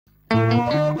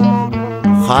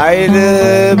ኃይል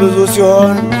ብዙ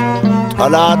ሲሆን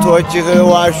ጠላቶችህ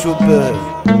ዋሹብህ።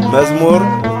 መዝሙር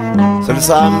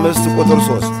 65 ቁጥር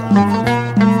 3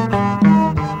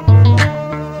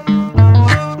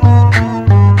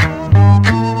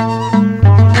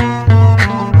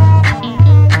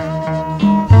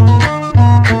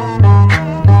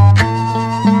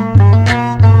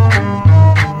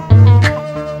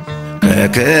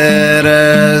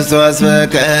 ከክርስቶስ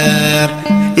በቀር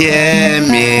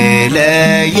የሚለየኝ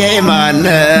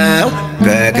ማነው?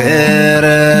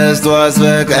 ከክርስቶስ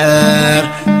በቀር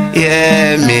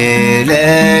የሚለየኝ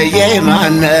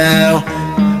ማነው?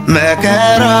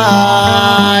 መከራ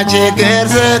ችግር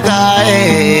ስቃዬ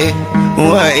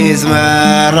ወይስ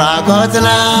መራቆት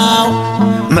ነው?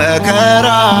 መከራ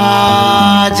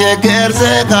ችግር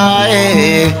ስቃዬ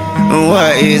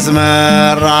ወይስ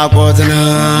መራቆት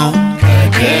ነው?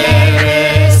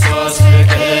 ከክርስቶስ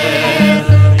ፍቅር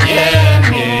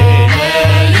የሚለየኝ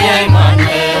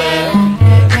ማነው?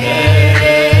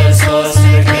 ከክርስቶስ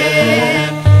ፍቅር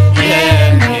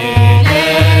የሚለየኝ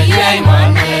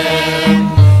ማነው?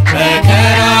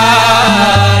 መከራ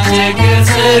ችግር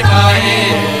ስቃዬ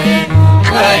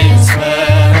ወይስ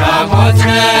መራቆት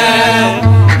ነው?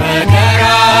 መከራ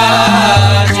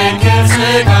ችግር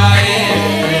ስቃዬ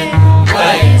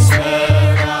ወይስ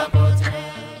መራቆት ነው?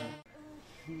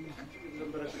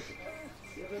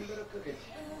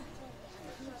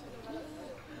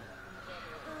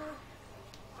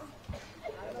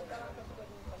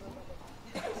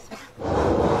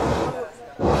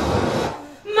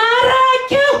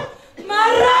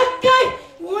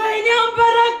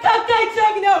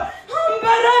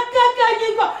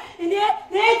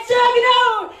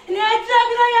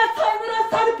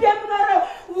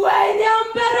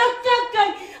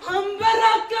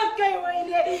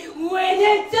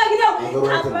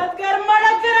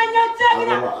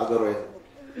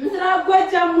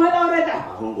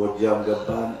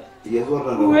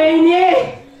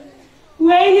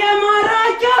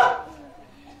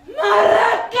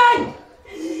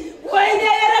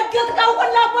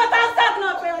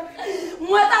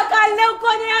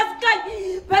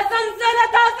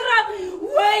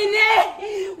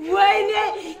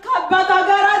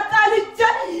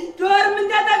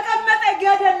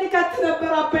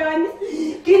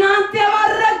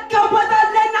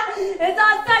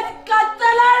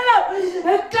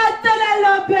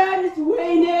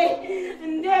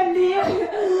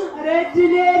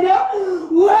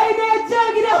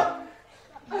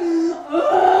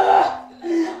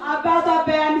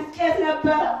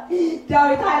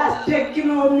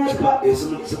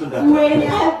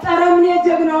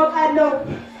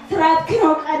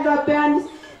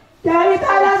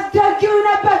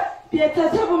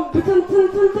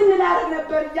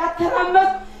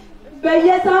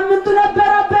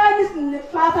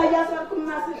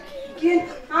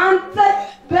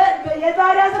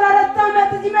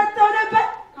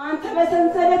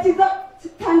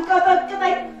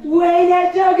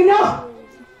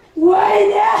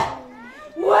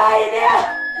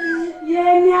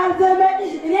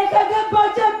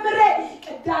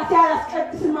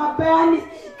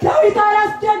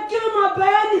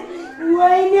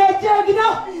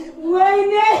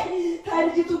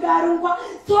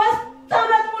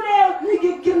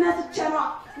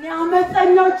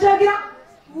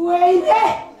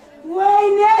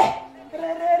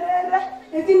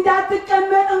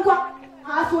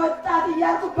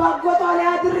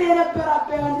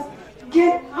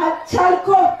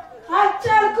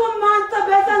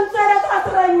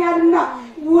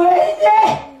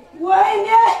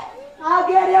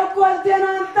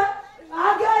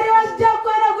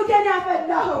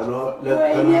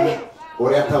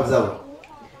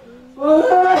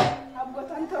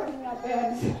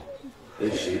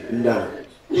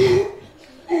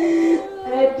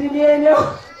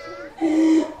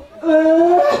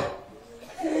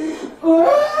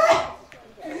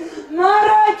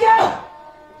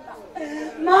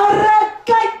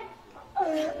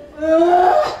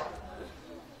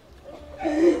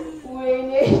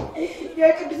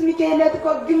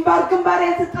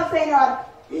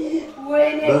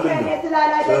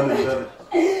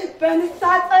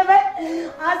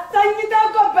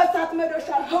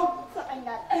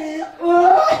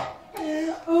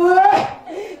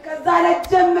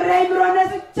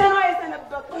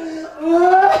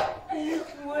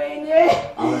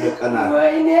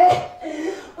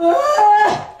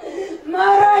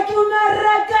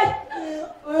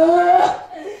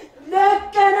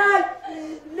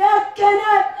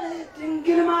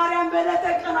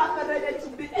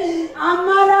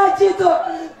 አማላጅቶ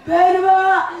በልባ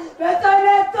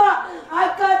በጸሎቷ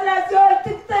አካትራ ሲወርድ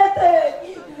ትክተት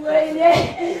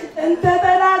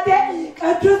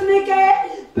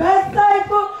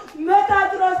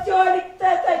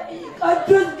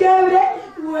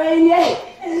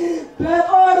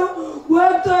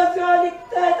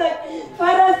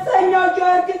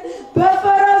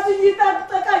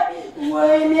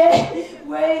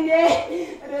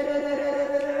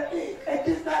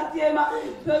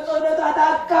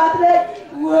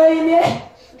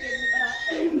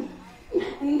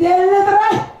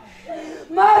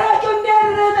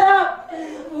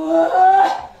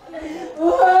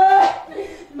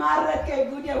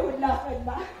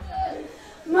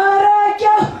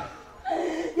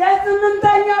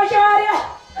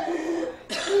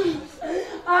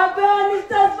የዮሐንስ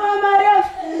ተስፋማርያም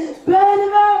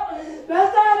በልባው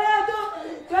በጸሎቱ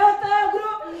ከተግሩ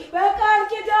በቃል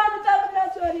ኪዳኑ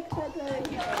ተቀደሰ ይከተል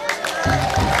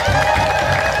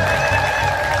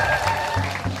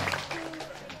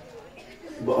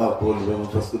በአቦል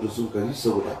በመንፈስ ቅዱስ ከዚህ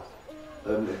ሰውዳ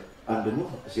አንድ ነው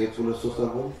ሴት ሁለት ሶስት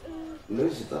አልሆነ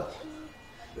ለዚህ ስጣት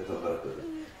ለተባረከ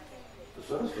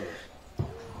እሷስ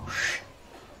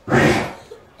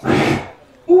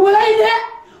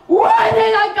ወይኔ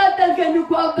ያቃጠልከኝ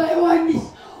እኮ አባ ዮሐንስ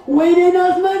ወይኔ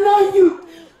ናስመናኙ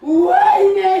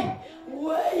ወይኔ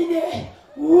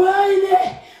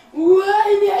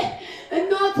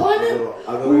እናቶንም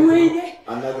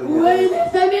ወይኔ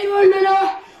ሰሜን ወሎ ነው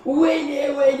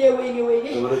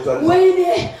ወይኔ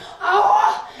አዋ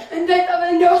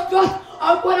እንደወስዷት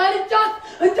አቆራርጫት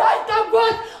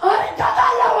እንዳይጠጓት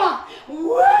አርጫታለዋ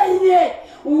ወይኔ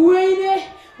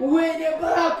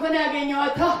በራኮን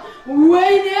ያገኘዋታ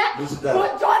ወይኔ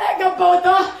ወጣነ ገባውታ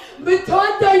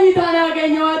ብቻዋን ተኝታን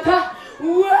ያገኘዋታ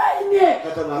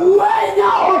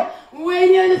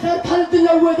ወይኔ ለሰርታል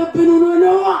ትለወጥብን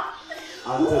ነው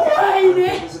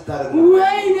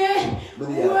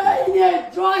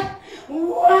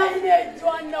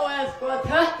ጆን ነው ያስቆታ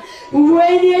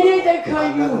ወይኔ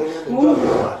ደካዩ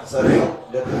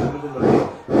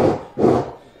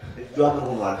ጆን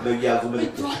ሆኗል ለያዙ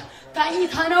ምልክት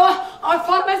ታይታናዋ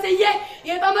አፋር መስዬ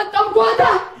የተመጠምኳታ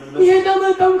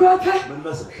ምን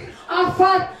መስል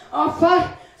አፋር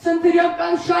ስንት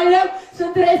ደቃን ሻለው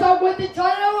ስንት ሬሳ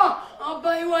ቆጥቻለሁ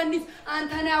አባ ዮሐንስ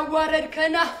አንተና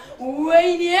ያዋረድከና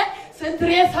ወይኔ ስንት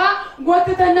ሬሳ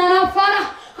ጎትተና ናፋራ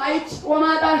አይጭ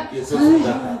ቆማጣ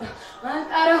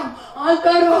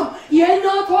አንጠራው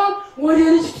የእናቷም ወደ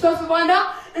ልጅ ተስባና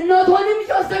እናቷንም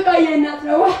ያስተጋየናት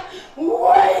ነው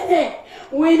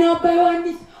ወይኔ አባ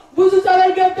ዮሐንስ ብዙ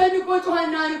ጸበል ገብተን እኮ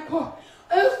ጮኸናን እኮ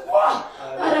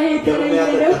ኧረ የተለየ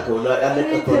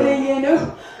ነው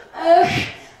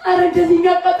ኧረ እንደዚህ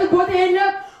የሚያቃጥል ቦታ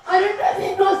የለም ኧረ እንደዚህ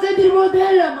የሚያሰድር ቦታ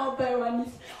የለም አባ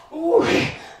ዮሐንስ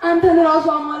አንተን ራሱ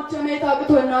አማልቼ ማየት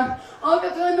አቅቶናል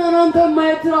አንተን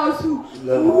ማየት ራሱ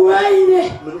ወይኔ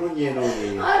ምን ሆኜ ነው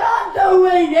ኧረ አንተ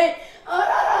ወይኔ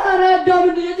ኧረ አዳም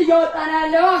ልጅ እያወጣን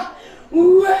ያለው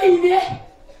ወይኔ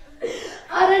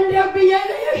ኧረ እንዴት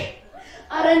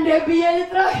ብዬ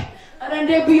ልጥራሽ ኧረ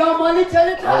እንዴት ብዬ አማልቼ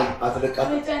ልጥራሽ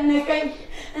አትጨነቀኝ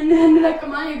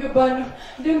እንለቅማን ይገባሉ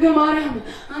ድንግል ማርያም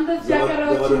አንተ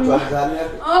ሲያቀርባችሁ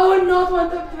አሁን ነው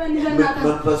አንተ በእንደናታ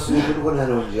መንፈሱ ምን ሆነ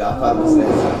ነው እንጂ አፋር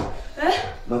መስለኝ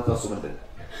መንፈሱ ምንድን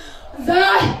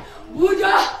ዛይ ቡዳ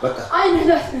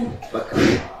አይነዳስን በቃ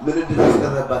ምን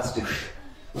እንድትቀርባት ትችል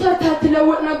ሰታት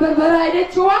ለወጥ ነበር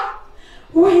በራይደችዋ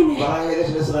ወይኔ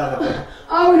በራይደች ለስራ ነበር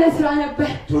አሁን ለስራ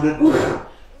ነበር ትውልድ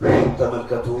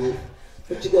ተመልከቱ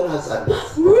እቺ ገና ህፃን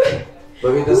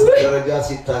በቤተሰብ ደረጃ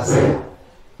ሲታሰብ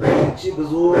እቺ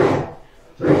ብዙ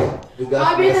ድጋፍ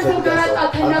አቤተሰብ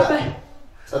ገራጣተ ነበር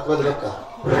ጸጥበል በቃ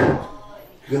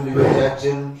ግን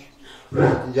ልጆቻችን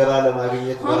እንጀራ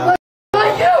ለማግኘት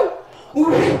ባየው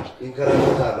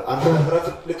ይንከራተታሉ አንተ ፍራት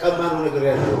ልቀማ ነው ነገር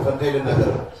ያለው ፈንታይ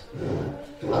ለነገር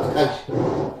አትቃጅ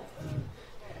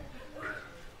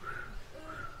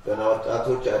ገና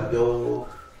ወጣቶች አድገው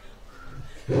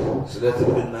ስለ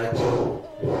ትግልናቸው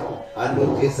አንዱ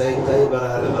ከሳይታይ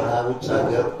በረሃ ለበረሃ ውጭ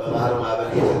ሀገር በባህር ማዕበል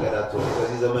እየተገዳቱ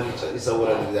ከዚህ ዘመን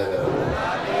ይሰውረን እግዚአብሔር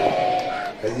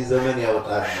ከዚህ ዘመን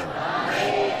ያውጣን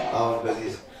አሁን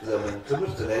በዚህ ዘመን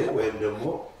ትምህርት ላይ ወይም ደግሞ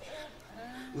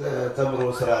ተምሮ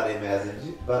ስራ ላይ መያዝ እንጂ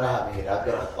በረሃ መሄድ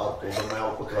አገር አቋርጦ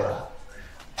በማያውቁት በረሃ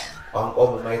ቋንቋው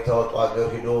በማይታወቅ አገር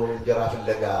ሄዶ እንጀራ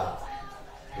ፍለጋ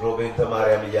ሮቤን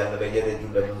ተማሪያም እያለ በየደጁ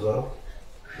እንደምንዞረው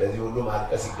ለዚህ ሁሉ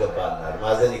ማልቀስ ይገባናል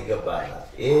ማዘን ይገባናል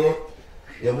ይሄ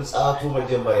የምጽአቱ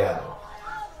መጀመሪያ ነው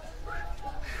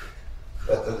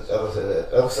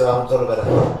ጨርስ አሁን ተረበለ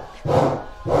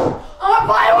አባ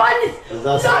ዮሐንስ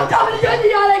ዛታም ልጅ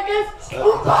ያለቀስ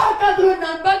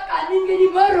እንኳን በቃ እንግዲህ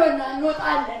በሮና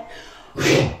እንወጣለን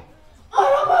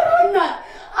አረበሮና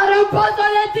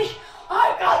አረባታለትሽ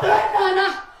አቃጥረናና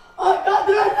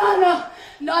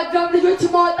ናዳም ልጆች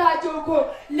ማውጣቸው እኮ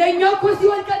ለኛ እኮ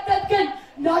ሲወል ከተትከን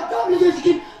ናዳም ልጆች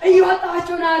ግን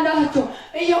እያወጣቸው ነው ያላቸው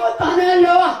እያወጣ ነው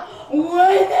ያለው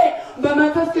ወይኔ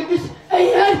በመንፈስ ቅዱስ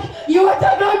እያልክ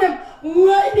ይወጣጋንም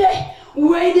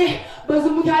ወይኔ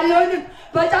በዝሙት ያለውንም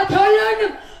በጫት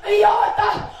ያለውንም እያወጣ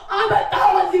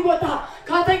አመጣው እዚህ ቦታ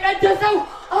ከተቀደሰው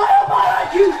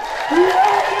አረባራችሁ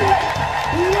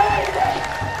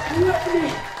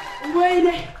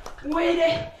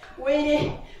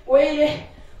ወይኔ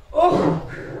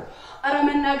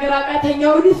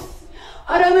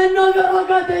አረመናገር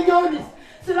አቃተኛውንስ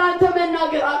ስላንተ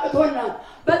መናገር አቅቶናል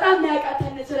በጣም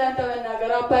ያቃተን ስላንተ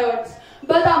መናገር አባ ዮሐንስ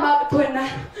በጣም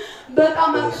አቅቶናል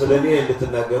በጣም ስለኔ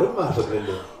እንድትናገሩም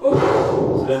አልፈቅድልም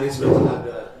ስለኔ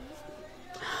ስለተናገረ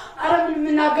አረ ምን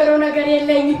የምናገረው ነገር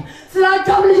የለኝም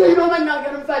ስላጃም ልጆች ነው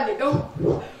መናገር እንፈልገው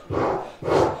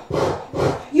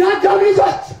ያጃም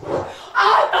ልጆች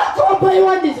አጣቸው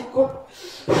በዮሐንስ እኮ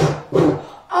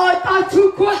አጣችሁ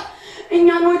እኮ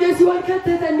እኛን ወደ ሲወል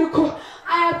ከተተን እኮ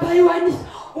አባ ዮሐንስ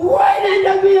ወይኔ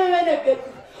እንደሚመነገር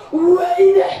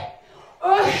ወይኔ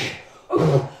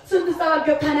ስንት ሰዓት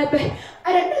ገብታ ነበር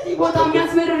አረ እንደዚህ ቦታ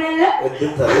የሚያስመርር የለ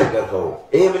እድል ተደረገው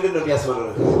ይሄ ምንድን ነው የሚያስመርር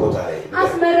ከዚህ ቦታ ላይ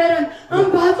አስመረረን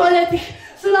እንባ ጸሎትሽ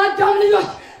ስላጃም ልጆች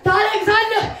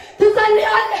ታለቅሳለህ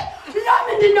ትጸልያለህ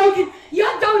ለምንድን ነው ግን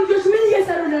ያጃም ልጆች ምን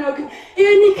እየሰሩ ነው ግን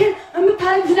ይሄን ግን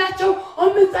የምታለቅስላቸው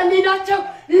የምትጸልይላቸው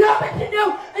ለምንድን ነው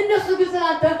እነሱ ግን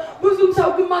ስላንተ ብዙም ሰው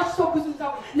ግማሽ ሰው ብዙ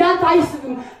ሰው ለአንተ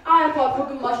አይስብም አልፎ አልፎ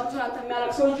ግማሽ ስላንተ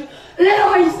የሚያለቅሰው እንጂ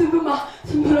ሌላው አይስብማ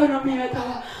ዝም ብሎ ነው የሚመጣው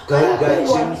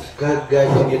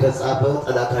ከሕጋችን የተጻፈ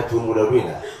ጠላታችሁን ውደዱ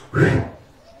ይላል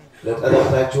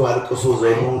ለጠላታችሁ አልቅሱ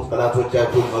ዘኑ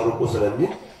ጠላቶቻችሁን መርቁ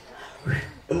ስለሚል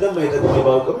እንደማይጠቅም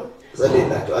ባውቅም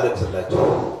ጸልይላቸው አለቅስላቸው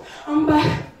እንባ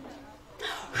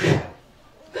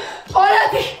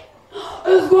ጦለቲ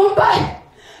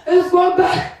እስጎንባ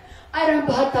አይረን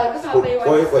ባህታውስ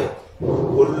አበይዋይ ቆይ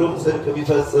ሁሉም ጽድቅ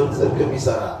ቢፈጽም ጽድቅ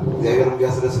ቢሰራ እግዚአብሔርን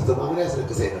ቢያስደስት ማን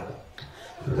ያስለቅሰኝ ነበር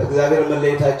ከእግዚአብሔር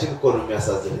መለየታችን እኮ ነው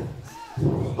የሚያሳዝነን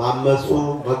ማመፁ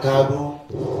መካዱ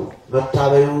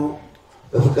መታበዩ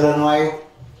በፍቅረ ነዋይ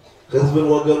ህዝብን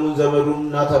ወገኑን ዘመዱን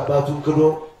እናት አባቱን ክዶ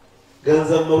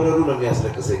ገንዘብ መውረዱ ነው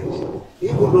የሚያስለቅሰኝ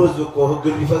ይህ ሁሉ ህዝብ እኮ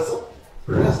ህግን ቢፈጽም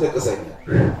ያስለቅሰኛል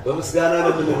በምስጋና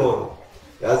ነው የምንኖረው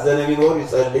ያዘነ ቢኖር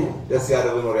ይጸልይ ደስ ያለ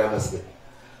ቢኖር ያመስግን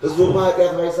ህዝቡማ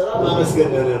ኃጢአት ባይሰራ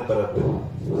ማመስገን ነበረብን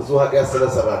ህዝቡ ኃጢአት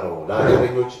ስለሰራ ነው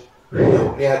ለኃጢአተኞች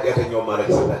እኔ ኃጢአተኛው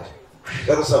ማለቅስላቸው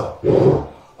ቀርሰው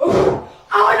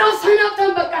አሁን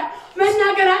አሰናብተን በቃ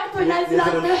መናገር አቅቶናል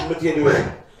ስላለ ምትሄዱ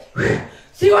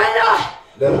ሲወላ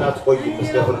ለምን አትቆይም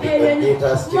እስከ ፍርድ ቀን ጌታ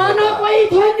እስኪ ማን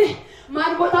ቆይቶን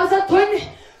ማን ቦታ ሰጥቶን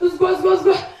እስጎ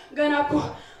ገና እኮ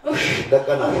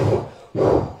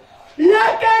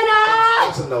ለቀና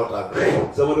ስናወጣለን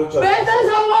ዘመዶቿ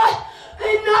ቤተሰቦች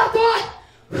እናቶች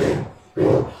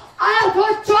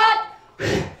አያቶቿን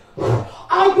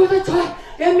አጎቶቿን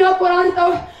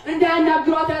የሚያቆራርጠው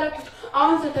እንዳያናግሯት ያደረኩት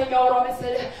አሁን ስተኛ ወሮ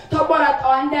መሰለ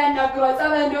ተቆራጣው እንዳያናግሯት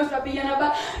ጸበል እንዲወስድብኝ ነበር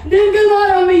ድንግል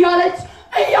ማርያም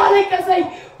እያለቀሰኝ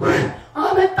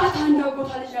አመጣት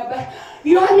አንዳጎታ ልጅ ነበር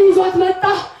ያን ይዟት መጣ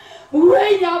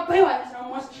ወይ አባይ ማለት ነው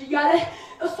ሞስች እያለ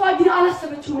እሷ ግን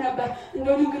አላሰበችውም ነበር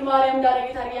እንደው ድንግል ማርያም እንዳረገ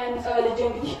ታሪያ ያን ጸበል ልጅ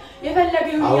እንግዲህ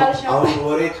የፈለገው ይያለሽ ነበር አሁን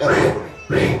ወሬ ቀርቶ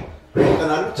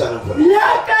ለቀናሉ ቻለፈ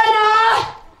ለቀና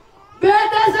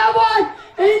ቤተሰቦች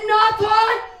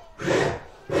እናቶች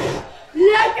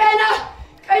ለቀና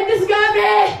ቅዱስ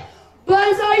ገብርኤል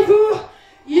በሰይፉ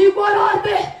ይቆራርጥ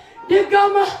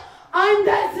ድጋማ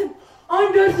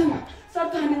አንደርስም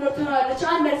ሰርተን እንወጣለች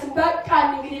አንደርስም በቃ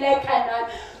እንግዲህ ለቀናል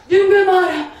ድንግል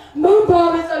ማርያም መንባ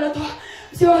በጸሎቷ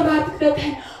ሲወርባት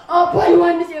ከተን አባ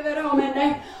ዮሐንስ የበረው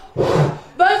መናኝ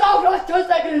በጻፍራቸው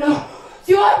ተግለው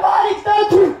ሲወርባት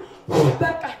ከተቱ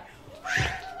በቃ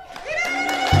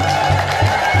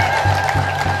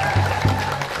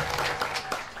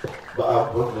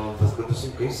በአቦት መንፈስ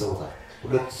ቅዱስም ከይሰውታል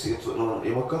ሁለት ሴት ነው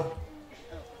የሞከር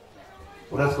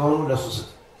ሁለት ከሆኑ ለሱስ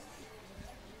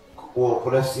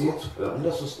ሁለት ሴት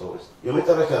ለሱስ ነው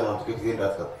የመጨረሻ ነው ትክክል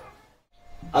እንዳትከብ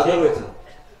አገሩት ነው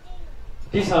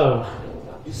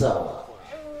አዲስ አበባ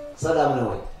ሰላም ነው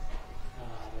ወይ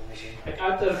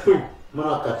ተቃጠልኩኝ ምን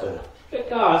አቃጠለ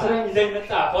በቃ አስረኝ ዘይ መጣ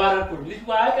ተዋረኩኝ ልጅ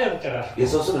ባቀም ጭራሽ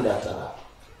የሰው ስም እንዳጠራ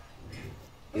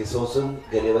የሰው ስም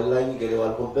ገሌ በላኝ ገሌ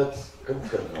ዋልኩበት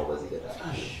ክልክል ነው በዚህ ገዳ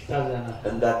ታዛና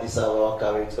እንደ አዲስ አበባ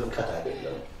አካባቢ ጥምቀት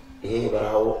አይደለም ይሄ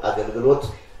በረሃው አገልግሎት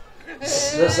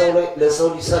ለሰው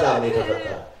ሊሰላም ነው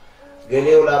የተፈጠረ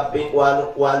ገሌው ላቤ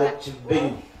ዋለችብኝ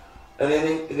እኔ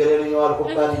ነኝ ገሌው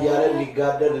ዋልኩባት እያለ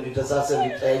ሊጋደል ሊተሳሰብ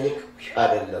ሊጠያየቅ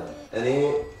አይደለም እኔ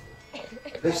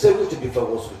ለሰዎች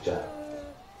እንዲፈወሱ ብቻ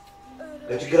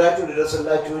ለችግራችሁ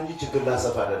ሊደርስላችሁ እንጂ ችግር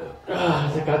ላሰፋ አይደለም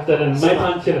ተካተለን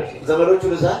ማይታንችል ዘመዶቹ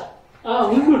ለዛ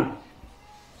ሁሉን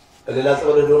ሌላ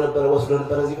ጸበል ሄዶ ነበር ወስዶ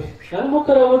ነበር እዚህ ያን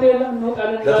ሞከረው ወደ የለም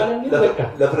እንወጣለን በቃ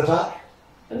ለፍርፋ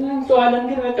እንጠዋለን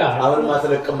ግን በቃ አሁን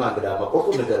ማስለቅም አንግዳ መቆጡ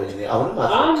ነገር እንጂ አሁን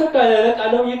በቃ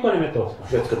ለቃለው ይኮን የመጣው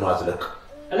ሸትክ ነው አስለቅ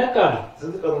አለቃሉ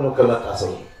ስንት ቀን ነው ከመጣ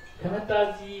ሰው ከመጣ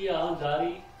እዚህ አሁን ዛሬ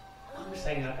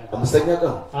አምስተኛ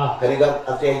ቀን ከኔ ጋር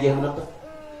አልተያየህም ነበር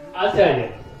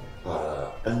አልተያየም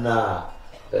እና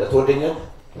ተወደኛል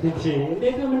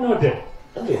እንዴት ነው የምንወደው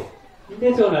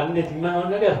እንዴት ሆናል እንዴት የማይሆን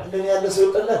ነገር እንደኔ ያለ ሰው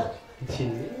ይጠላል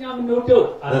እኛ የምንወደው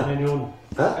አረመኔውን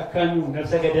አካኙ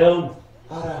ነፍሰ ገዳዩን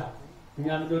እኛ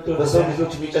ምንድነው በሰው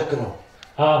ልጆች የሚጨክነው?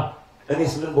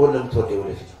 እኔስ ምን በሆነ የምትወደው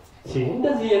ወደፊት?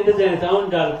 እንደዚህ አይነት አሁን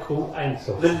እንዳልኩ አይነት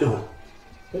ሰው ምን ልሁን?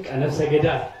 በቃ ነፍሰ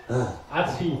ገዳይ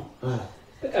አጥፊ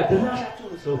በቃ ድራሻቸው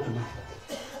ሰዎች ማጥፋት።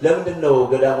 ለምንድን ነው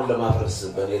ገዳሙን ለማፍረስ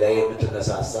በኔ ላይ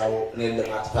የምትነሳሳው? እኔን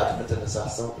ለማጥፋት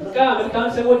የምትነሳሳው? በቃ መልካም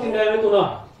ሰዎች እንዳይመጡ ነው።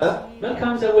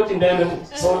 መልካም ሰዎች እንዳይመጡ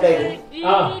ሰው እንዳይደል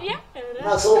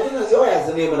እና ሰው ግን እዚያው ያዝ።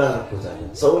 እኔ ምን አደረኩታል?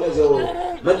 ሰው ለዚያው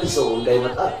መልሰው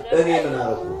እንዳይመጣ እኔ ምን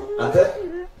አደረኩ? አንተ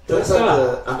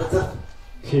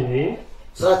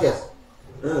ስርዓት ያዝ።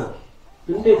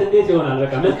 እንዴት ይሆናል?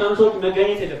 በቃ መልካም ሰዎች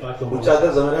መገኘት የለባቸውም። ውጭ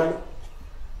ሀገር ዘመድ አለ?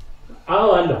 አዎ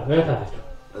አለው። እህት አለችው።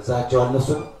 እዛቸው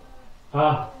አልነሱም?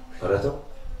 ፈረተው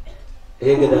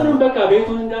ይሄ ገዳም ምንም በቃ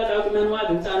ቤቱን እንዳዳግመንዋል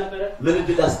ህንፃ ነበረ። ምን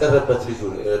እድል አስቀረበት ልጁ?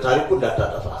 ታሪኩን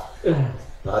እንዳታጠፋ፣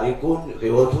 ታሪኩን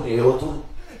የህይወቱን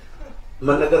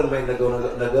መነገር የማይነገው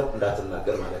ነገር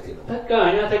እንዳትናገር ማለት ነው። በቃ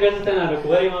እኛ ተገዝተናል እኮ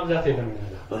ወሬ ማብዛት የለም።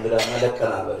 መንገዳማ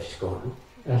ለቀናል በልሽ ከሁሉ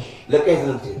ለቀይት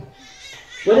ነው የምትሄደው?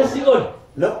 ወደ ሲኦል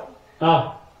ነው።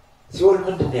 ሲኦል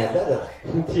ምንድን ነው ያለ?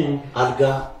 አልጋ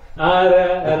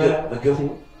ምግብ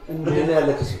ምንድን ነው ያለ?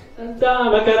 ከሲኦል እንዳ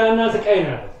መከራና ስቃይ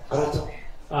ነው ያለ። ኧረ ተው።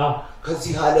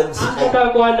 ከዚህ ዓለም ስቃይ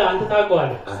አንተ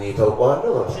ታውቀዋለህ። እኔ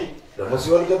ታውቀዋለሁ። ደግሞ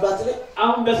ሲኦል ገባት ላይ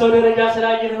አሁን በሰው ደረጃ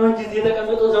ስላየን ነው እንጂ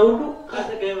የተቀመጠው ሰው ሁሉ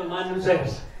አጠገብ ማንም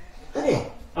ሳይደርስ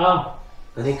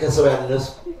እኔ ከሰው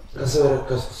ያነስኩ ከሰው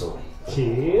የረከስኩ ሰው ነኝ።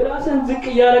 ራስን ዝቅ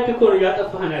እያደረክ እኮ ነው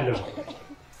እያጠፋህን ያለው።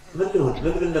 ምን ልሁን?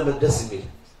 ምን እንደምደስ የሚል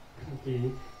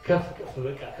ከፍ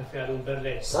በቃ ከፍ ያለው ወንበር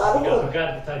ላይ ጋር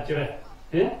ታጅበህ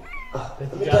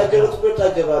ታጀሩት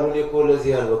ታጀባሉ። እኔ እኮ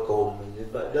ለዚህ አልበቃሁም።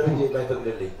 ደረጃ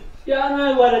ባይፈቅድልኝ ያን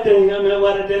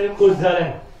ዋረደን እኮ እዛ ላይ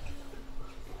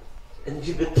እንጂ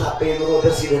ብታበይ ኑሮ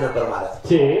ደስ ይልህ ነበር ማለት ነው።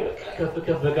 በቃ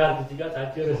ከፍ በጋር እዚህ ጋር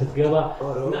ታጀበህ ስትገባ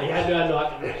እና ያለው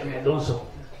አቅም ያለውን ሰው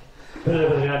ብር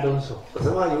ያለውን ሰው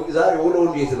ሰማኝ። ዛሬ ውሎ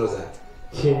እንዴት ነው ዛሬ?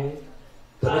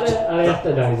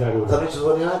 ያስጠላል ዛሬ ውሎ።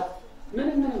 ተመችቶኛል።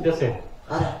 ምንም ደስ አይልም።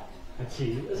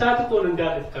 እሳት እኮ ነው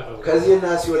እንዳለ ተቀበሉ። ከዚህና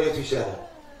ሲኦል የቱ ይሻላል?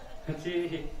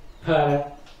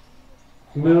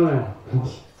 ምን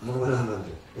ሆነ ነው?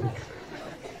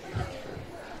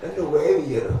 እንደው ወይ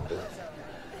ብዬ ነው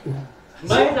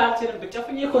ማየት አልችልም።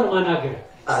 ብጨፍኝ እኮ ነው ማናገር።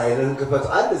 አይነን ክፈት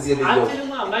አንድ እዚህ ልጅ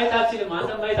አንቺማ ማየት አልችልም።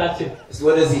 አንተ ማየት አልችልም። እስቲ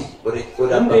ወደዚህ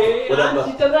ወደ አንቺ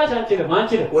ተዛሽ አንችልም።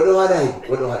 ወደ ኋላ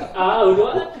ወደ ኋላ ወደ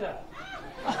ኋላ ትላለህ።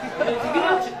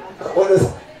 ትግራችሁ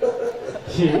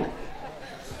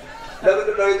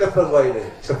ለምንድን ነው የከፈተው? አይደል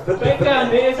በቃ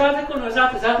እንደ እሳት እኮ ነው።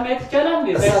 እሳት ማየት ይቻላል እንዴ?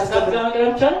 እሳት ጋር መቅረብ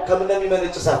ይቻላል? ከምን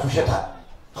እንደሚመነጭ እሳቱ ይሸታል።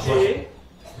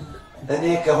 እኔ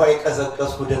ከሆይ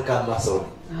ቀዘቀዝኩ ደካማ ሰው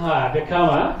ነኝ።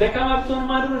 ደካማ ብትሆን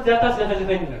ማድሮ ዳታ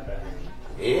ስለፈልፈኝ ነበር።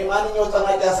 ማንኛው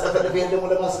ጠናቂ ያስለፈልፈኝ ደግሞ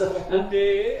ለማስለፈል እንዴ?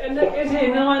 እነቄሴ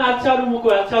እነማን አልቻሉም እኮ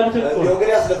ያልቻሉት እኮ ነው። ግን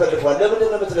ያስለፈልፈዋል። ለምንድን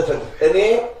ነው የምትለፈልፍ? እኔ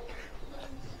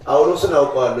ጳውሎስን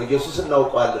አውቀዋለሁ፣ ኢየሱስን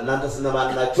አውቀዋለሁ። እናንተስ እነማን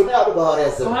ናችሁ ነው ያሉ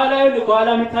ሐዋርያት። ከኋላ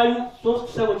የሚታዩ ሶስት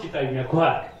ሰዎች ይታዩኛል።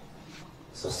 ከኋላ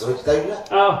ሶስት ሰዎች ይታዩኛል።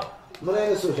 ምን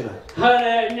አይነት ሰዎች ናቸው?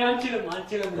 እኛ አንችልም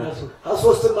እነሱ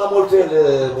ሶስትማ ሞልቶ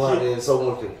በኋላ ሰው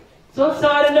ሞልቶ ሶስት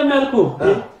ሰው አይደለም ያልኩህ።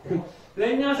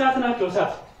 ለእኛ እሳት ናቸው።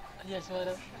 እሳት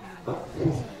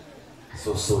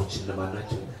ሶስት ሰዎች እነማን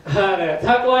ናቸው?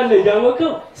 ታውቀዋለህ?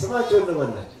 እያወቅኸው ስማቸው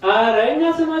እነማን ናቸው? እኛ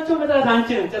ስማቸው መጥራት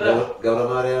አንችልም ጭራሽ። ገብረ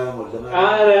ማርያም፣ ወልደ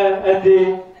ማርያም። እንዴ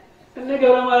እነ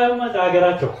ገብረ ማርያምማ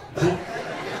ሀገራቸው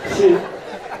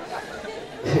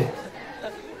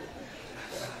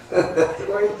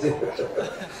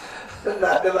እና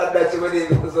እንደማናቸው በኔ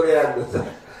ዙሪያ ያሉት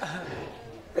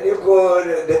እኔ እኮ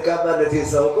ደካማነቴን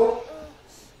ሳውቀው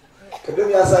ቅድም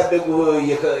ያሳደጉ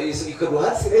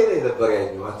ይክዱሃል ሲለኝ ነበር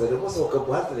ያኛው። አንተ ደግሞ ሰው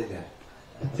ከቦሃል ትለኛለህ።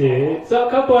 ሰው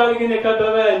ከቦሃል ግን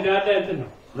የከበበ እንዳለ እንትን ነው።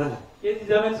 የዚህ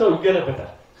ዘመን ሰው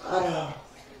ይገለበጣል።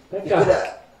 በቃ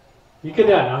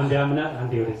ይክዳል። አንዴ ያምናል፣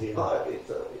 አንዴ ወደዚህ ነው።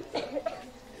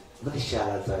 ምን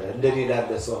ይሻላል ታዲያ? እንደኔ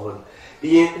ላለ ሰው አሁን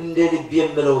እንደ ልብ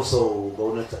የምለው ሰው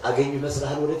በእውነት አገኝ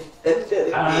ይመስልሃል ወደፊት?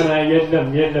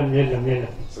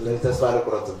 የለም። ስለዚህ ተስፋ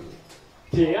አልቆርጥም።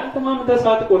 አንተማ ምን ተስፋ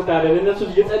ትቆርጣለህ? እነሱ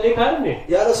እየጸለይክ አይደል?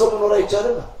 ያለ ሰው መኖር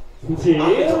አይቻልም።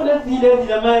 ለዚህ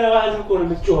ለማይረባ ህዝብ እኮ ነው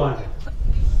የምትጮኸው አንተ።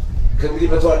 ከእንግዲህ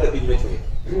መተው አለብኝ መጮህ።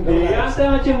 አንተ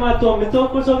መቼም አትሆን። የምትሆን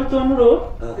እኮ ሰው ብትሆን ኑሮ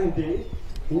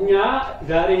እኛ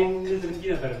ዛሬ ህዝብ እንዲህ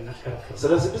ነበር እናሽከረክረው።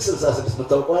 ስለ 666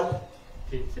 የምታውቀዋል?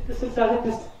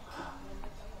 666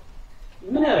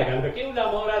 ምን ያደርጋል? በቃ ይሁላ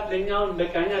ማውራት ለኛውን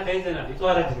በቃ እኛ ተይዘናል።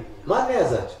 የተዋረድ ማን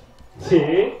ያዛቸው?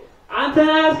 አንተ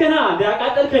ያዝከና እንደ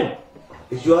አቃጠልከን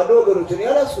እዚያው ወገኖችን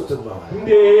ያላስኩትም ማለት እንዴ?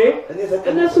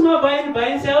 እነሱማ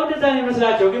ባይን ሳይሆን እንደዛ ነው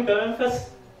ይመስላቸው፣ ግን በመንፈስ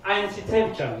አይን ሲታይ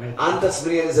ብቻ ነው። አንተስ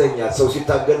ምን ያዘኛል? ሰው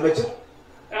ሲታገል መቼም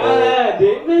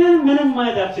ምንም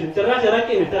ማለት አልችልም። ጭራሽ ረቄ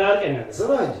ነው ተራርቀኝ ነው።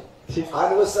 ስማ እንጂ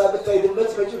አንበሳ ብታይ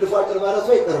ድመት መጪው ድፋጭር ማለት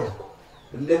ነው አይቀርም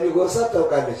እንደሚጎርሳት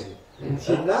ታውቃለች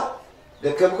እና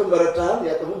ደከምክም በረታህም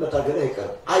ያቅምም መታገል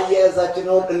አይቀርም አያያዛችን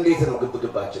ነው እንዴት ነው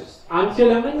ግብግባችን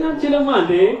አንችልም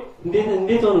እንዴ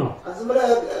እንዴት ሆኖ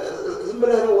ዝም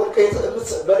ብለህ ነው ወርቀህ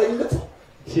በለኝት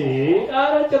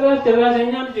አረ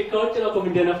ጭራሽኛ ልጅ ከውጭ ነው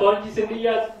እንደነፋው እንጂ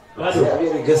ስንያዝ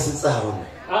እግዚአብሔር ይገስጽህ አሁን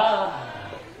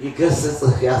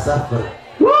ይገስጽህ ያሳፍር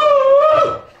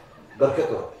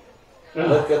በርከክ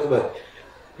በል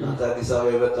አንተ አዲስ አበባ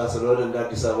የመጣ ስለሆነ እንደ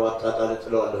አዲስ አበባ አጣጣለ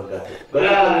ጥለዋለሁ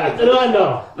ጥለዋለሁ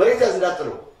መሬት ያዝ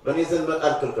እንዳጥለው በኔ ዘንድ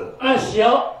መጣል ክልክል እሺ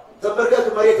ያው ተበርከክ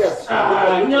መሬት ያዝ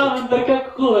እኛ መንበርከክ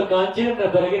በቃ አንቺንም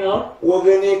ነበር ግን አሁን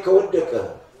ወገኔ ከወደቀ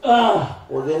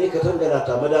ወገኔ ከተንገላታ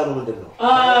መዳኑ ምንድነው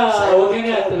ወገኔ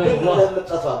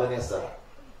ለምጠፋ በኔ ያሰራ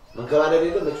መንከባለል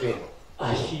የለም መጮህ ነው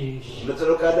እሺ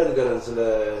ምትለው ካለ ንገረን ስለ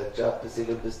ቻፕ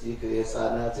ሲልብስቲክ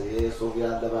የህፃናት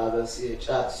የሶቪያን ለባበስ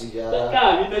የጫት ሲጋራ በቃ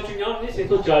የሚመቹኛው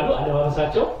ሴቶች አሉ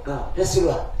አለባበሳቸው ደስ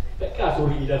ይላል በቃ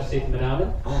ሱሪ ለብስ ሴት ምናምን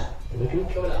ለምን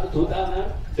ከወላ ተወጣ ምናምን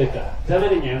በቃ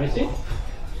ዘመነኛ መቼ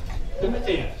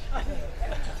ትመቸኛለች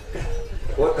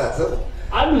ወጣት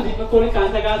አሉ እዚህ መኮሪካ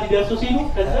አንተ ጋር ሲደርሱ ሲሉ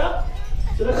ከዛ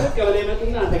ስለተቀበለ ቀበሌ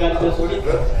መጡና አንተ ጋር ሲደርሱ ሲሉ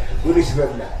ጉልሽ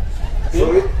በላ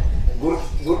ሶሪ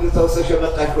ጉድ ተወሰሽ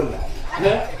መጣኩና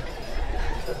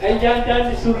እያንዳንድ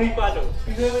ሱሪ ባለው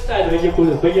ይዘመጣል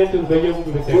በየሙሉ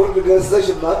ጉድ ገዝተሽ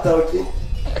ማታውቂ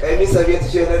ቀሚስ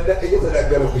ቤትሽ የሌለ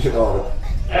እየተናገረብሽ ነው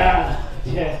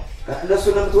እነሱ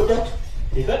ነው የምትወዳቸው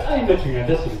በጣም ይመቹኛል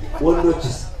ደስ ይላል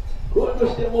ወንዶችስ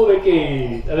ወንዶች ደግሞ በቂ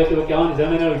ጠበቅ አሁን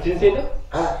ዘመናዊ ጅንስ የለም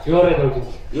የወረደው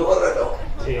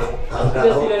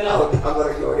ደስ ይለናል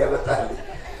አመረኛው ያመጣል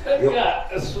በቃ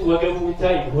እሱ ወገቡ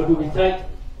ቢታይ ሆዱ ቢታይ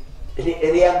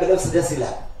እኔ ያን ብለብስ ደስ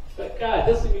ይላል በቃ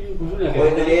ደስ የሚሉ ብዙ ነገር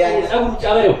ጸጉሩ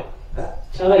ጨበሬው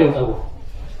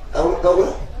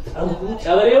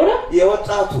ጨበሬው ነው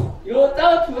የወጣቱ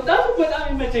በጣም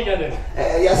ይመቸኛል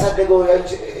ያሳደገው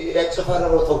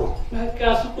ያጨፈረረው ጸጉሩ በቃ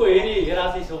እሱ እኮ የኔ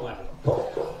የራሴ ሰው ማለት ነው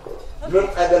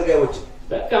ምርጥ አገልጋዮች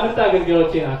በቃ ምርጥ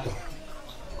አገልጋዮቼ ናቸው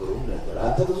ግሩም ነበር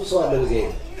አንተ ብዙ ሰው አለ ጊዜ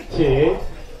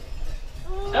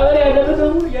ጨበሬ ያለበት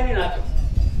ሁሉ የኔ ናቸው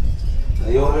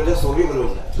የወረደ ሱሪ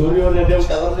ብሎኛል ሱሪ ወረደ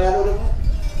ጨበር ነው ያለው ደግሞ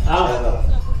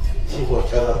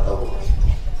ጨበር ጠጉሩ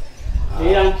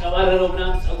ያን ጨባረረው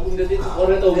ምናምን ጸጉሩ እንደዚህ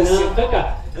ተቆረጠው ምናምን በቃ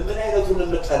ምን አይነቱን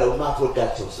የምጠለው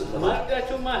ማትወዳቸው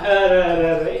ማትወዳቸውማ ሀረረ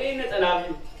ይሄ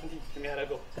ነጠላቢው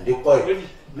የሚያደርገው እንዴ ቆይ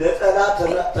ነጠላ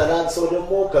ተላብሰው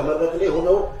ደግሞ ከመድረክ ላይ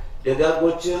ሆነው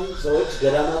ደጋጎችን ሰዎች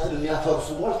ገዳማትን የሚያፈርሱ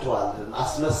ሞልተዋል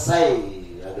አስመሳይ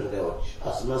አገልጋዮች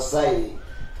አስመሳይ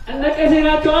እነቀሴ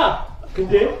ናቸው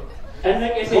እንዴ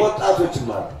እነቀሴ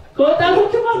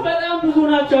ከወጣቶችም በጣም ብዙ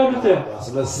ናቸው አሉት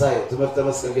አስመሳይ ትምህርተ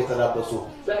መስቀል የተላበሱ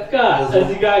በቃ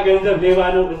እዚህ ጋር ገንዘብ ሌባ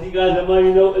ነው እዚህ ጋር ዘማዊ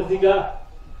ነው እዚህ ጋር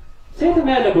ሴት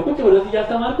የሚያለቀው ቁጭ ብሎ እዚህ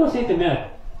ያስተማርከው ሴት የሚያለ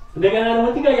እንደገና ደግሞ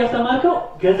እዚህ ጋር ያስተማርከው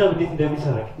ገንዘብ እንዴት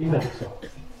እንደሚሰረቅ ይፈልግ ሰው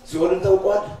ሲሆን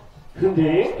ተውቋል እንዴ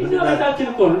እናታችን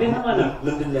እኮ ነው እንዴት ማለት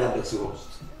ምንድን ነው ያለው ሲሆን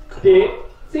እንዴ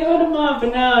ሲሆንማ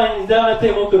ብና ዛመተ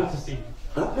ሞክሩት እስቲ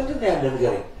ምንድን ነው ያለው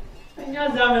ንገረኝ እኛ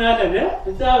እዛ ምን አለን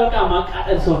እዛ በቃ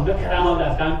ማቃጠል ሰውን በከራ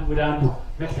ማውጣት ከአንዱ ወደ አንዱ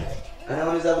መክተት እኔ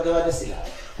አሁን እዛ በገባ ደስ ይላል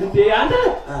እንዴ አንተ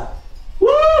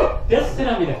ደስ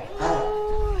ነው የሚለው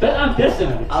በጣም ደስ ነው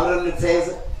የሚለው አብረን ልትያይዘ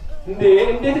እንዴ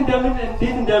እንዴት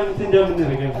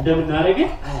እንደምናደርግ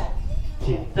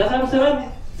ተሰብስበን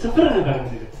ስፍር ነበር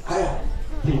ምንድን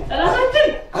ጠላታችን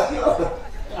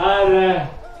አረ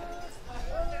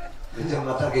ልጅማ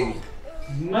ታገኝ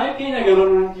ማይገኝ ነገር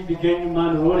ሆኖ እንጂ ቢገኝማ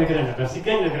ኑሮ ነገር ነበር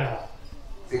ሲገኝ ነገር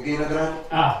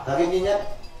ታገኘኛል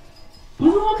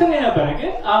ብዙ ሞክሬ ነበረ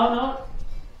ግን አሁን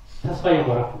ተስፋ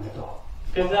እየቆረጥኩ መጣሁ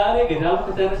ከዛሬ ገዳሙ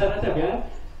ከተመሰረተ ቢያንስ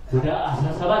ወደ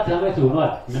 17 ዓመት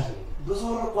ሆኗል ይመስለኛል ብዙ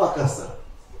ርቆ አከሰረ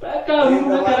በቃ ብዙ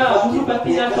መከራ ብዙ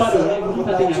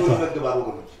ፈትኛቸዋለሁ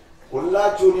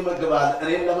ሁላችሁን ይመግባል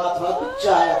እኔን ለማጥፋት ብቻ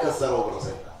ያከሰረው ብሎ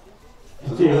ሰይጣን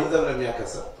ገንዘብ ነው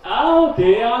የሚያከሰረው አዎ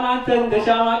አሁን አንተ እንደ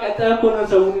ሻማ ቀጠህ እኮ ነው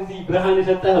ሰውን እዚህ ብርሃን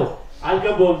የሰጠኸው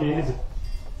አልገባውም ይሄ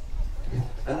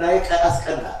እና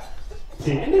አስቀና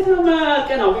እንዴት ነው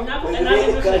ማቀናው እኛ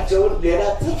ቀናቸውን ሌላ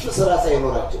ትርፍ ስራ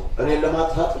ሳይኖራቸው እኔን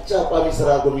ለማጥፋት ብቻ ቋሚ ስራ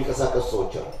የሚንቀሳቀሱ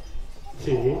ሰዎች አሉ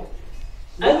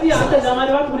እዚህ አንተ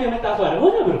ለማድባት ብሎ የመጣው አለ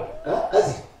ሆነ ብሎ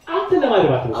እዚህ አንተ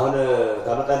ለማድባት አሁን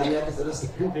ታመጣልኛለህ ስለዚህ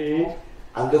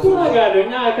አንገቱ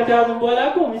ማጋደኛ ከተያዙ በኋላ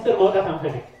እኮ ሚስጥር ማውጣት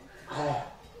አንፈልግ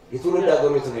የትውልድ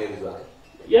ሀገሩ የት ነው የልጁ ሀገር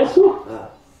የእሱ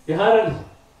የሀረር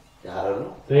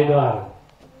ነው ድሬዳዋ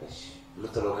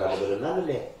ልትለው ካለ በልና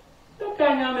እንለያ በቃ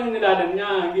እኛ ምን እንላለን እኛ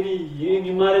እንግዲህ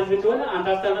የሚማረዝ እንደሆነ አንተ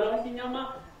አስተምረው እንጂ እኛማ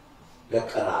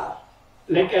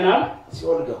ለቀናል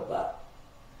ሲኦል ገባ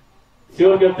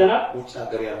ሲሆን ገብተና ውጭ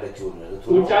ሀገር ያለችው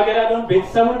ያለውን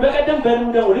ቤተሰቡን በቀደም በህልሙ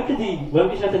ደግሞ ልክ እዚህ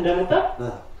ወንቅሸት እንደመጣ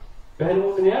በህልሙ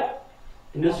ምን ያህል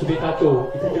እነሱ ቤታቸው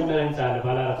የተጀመረ ህንፃ አለ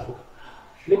ባለ 4 ፎቅ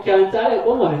ልክ ያ ህንፃ ላይ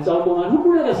ቆሟል። ህንፃው ቆሟል። ሁሉ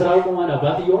ነገር ስራው ቆሟል።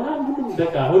 አባትየው ምናምን ሁሉም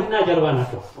በቃ ሆድና ጀርባ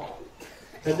ናቸው።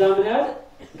 ከዛ ምን ያህል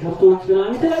ከብቶች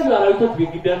ምናምን የተለያዩ አራዊቶች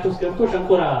ግቢያቸው ውስጥ ገብቶ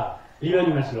ሸንኮራ ሊበሉ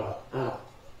ይመስለዋል።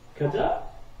 ከዛ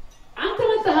አንተ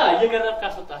መጣህ እየገረፍክ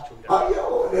አስወጣቸው እንዴ? አየው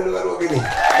ለነገሩ ግን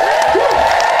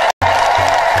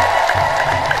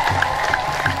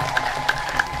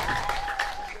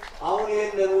አሁን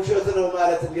ይሄንን ውሸት ነው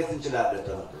ማለት እንዴት እንችላለን?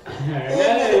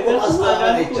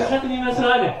 ውሸት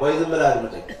ይመስላል ወይ ዝም ብለህ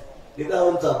አድምጠኝ።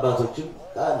 ሊቃውንት አባቶችም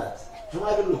ካህናት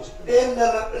ሽማግሌዎች ይሄንን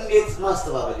እንዴት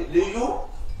ማስተባበል ልዩ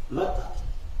መጣ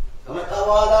ከመጣ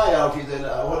በኋላ ያው ፊት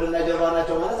ወደና ጀርባ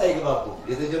ናቸው ማለት አይግባቡም።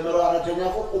 የተጀመረው አራተኛ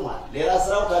ፎቅ ቆሟል። ሌላ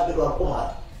ስራው ታግዷል ቆሟል።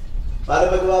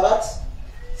 ባለመግባባት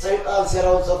ሰይጣን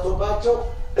ሴራውን ሰርቶባቸው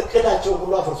እቅዳቸው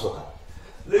ሁሉ አፍርሶታል።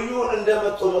 ልዩን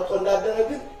እንደመጡ እንዳደረ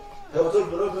ግን ከብቶች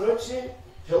ብሎች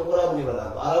ሸንኮራ ምን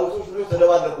ይበላሉ? አራዊቶች ብሎ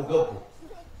ተደባለቁ ገቡ።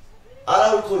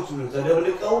 አራዊቶች ብሎ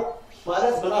ተደብልቀው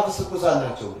ማለት መናፍስት ቅዱሳን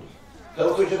ናቸው።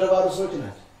 ከብቶች የተባሉ ሰዎች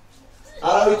ናቸው።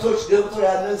 አራዊቶች ገብቶ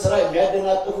ያንን ስራ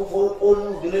የሚያደናቅፉ ፎቁን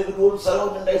ግንግዱን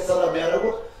ስራውን እንዳይሰራ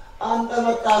የሚያደርጉት አንተ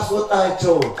መጣ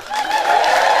አስወጣቸው።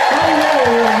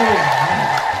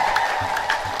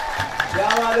 ያ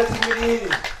ማለት እንግዲህ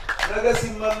ነገ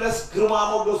ሲመለስ ግርማ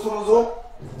ሞገሱን ይዞ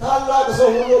ታላቅ ሰው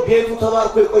ሆኖ ቤቱ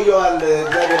ተባርኮ ይቆየዋል።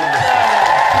 እግዚአብሔር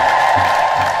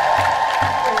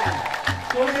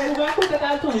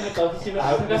ተጣልቶ ነው የመጣው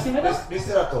ሲመጣ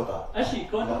ሚስጥር አትወጣ። እሺ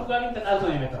ከወንድሙ ጋር ግን ተጣልቶ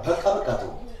ነው የመጣው።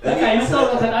 በቃ የመጣው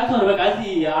ተጣልቶ ነው። በቃ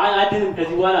እዚህ አድንም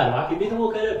ከዚህ በኋላ ነው ሐኪም ቤት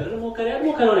ሞከረ ብር ሞከረ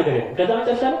ያልሞከረው ነገር የለም። ከዛ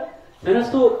መጨረሻ ላይ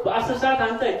ተነስቶ በ10 ሰዓት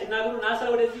አንተ እጅና እግሩን አስረ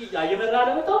ወደዚህ እየመራ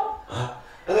ለመጣው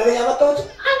እኔ ያመጣሁት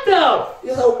አንተው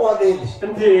የታውቀዋል ይልሽ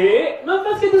እንዴ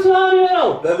መንፈስ ቅዱስ ነው።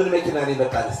 በምን መኪና ነው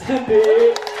የመጣልስ እንዴ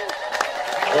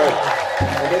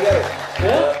ነገር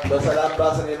በሰላም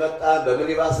ባስ ነው የመጣን፣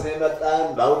 በሚኒባስ ነው የመጣን፣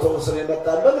 በአውቶቡስ ነው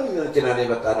የመጣን፣ በምን መኪና ነው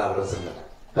የመጣን? አብረስነ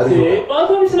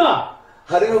በአውቶቡስ ነው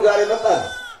ሀሪኑ ጋር የመጣን።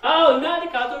 አዎ እና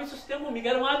ከአውቶቡስ ውስጥ ደግሞ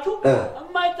የሚገርማችሁ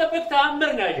የማይጠበቅ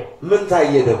ተአምር ነው ያየው። ምን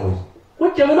ታየ ደግሞ?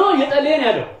 ቁጭ ብሎ እየጸለየ ነው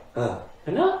ያለው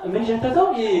እና ምን ሸተተው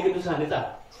የቅዱሳን ዕጣን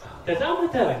ተዛም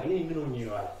ተረኝ ምን ሆኜ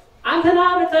ነው አለ። አንተና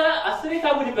አንተ 10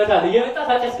 ታጉድበታል እየመጣ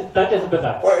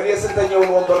ታጨስበታል። ቆይ እኔ ስንተኛውን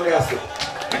ወንበር ነው ያስኩት?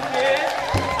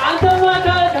 አንተ ማታ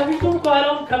ከፊቱም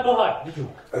ከኋላውም ከበኋል ልጁ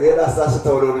ሬዳ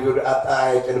አሳስተው ነው ልጁ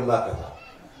አጣይጭን ማከታ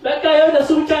በቃ ይኸው ለሱ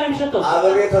ብቻ ነው የሚሸተው።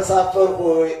 አበሬ ተሳፈርኩ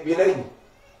ቢለኝ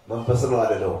መንፈስ ነው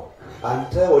አይደለም።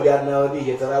 አንተ ወዲያና ወዲህ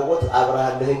እየተራወጥ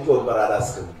አብርሃለህ እንጂ ወንበር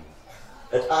አላስክም።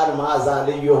 ዕጣን መዓዛ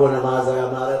ልዩ የሆነ መዓዛ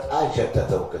ያማረጥ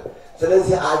አሸተተው።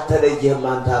 ስለዚህ አልተለየህም።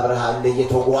 አንተ አብርሃለህ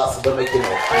እየተጓዝ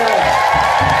በመኪናው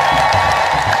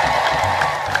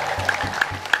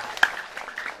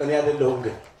እኔ አይደለሁም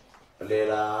ግን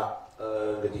ሌላ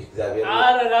እንግዲህ እግዚአብሔር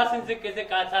አረ ራስን ዝቅ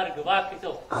አታርግ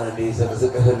ባክተው። አንዴ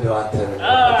ዝቅ እንደው አንተ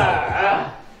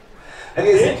እኔ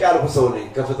ዝቅ ያልኩ ሰው ነኝ።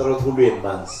 ከፍጥረት ሁሉ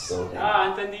የማንስ ሰው ነኝ።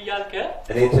 አንተ እንዲህ ያልከ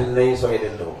እኔ ትልነኝ ሰው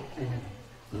አይደለሁም።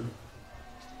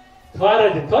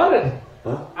 ተዋረድ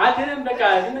አድንም በቃ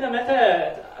ዝም ብለህ መተ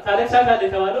ታለቅሳለህ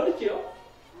የተባለው ልጅ ነው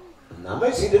እና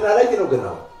መሲድና ላይ ነው ግን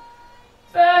ነው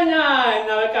እና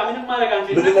በቃ ምንም ማድረግ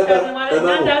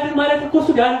አንችልም ማለት እኮ እሱ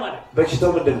ዳን ማለት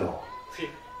በሽታው ምንድን ነው?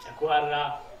 ጨጓራ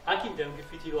ሐኪም ደም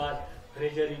ግፊት ይሏል፣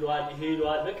 ፕሬሸር ይሏል፣ ይሄ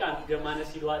ይሏል፣ በቃ ደም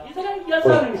ማነስ ይሏል። የተለያየ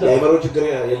ያሳሩ ነው። የአእምሮ ችግር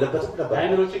የለበትም ነበር?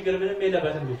 የአእምሮ ችግር ምንም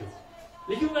የለበትም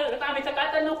ልጁ በጣም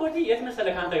የተቃጠለ ነው። ኮዲ የት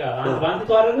መሰለህ ካንተ ጋር አንድ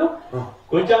ተዋረድ ነው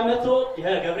ጎጃም መጥቶ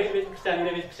የገብርኤል ቤተክርስቲያን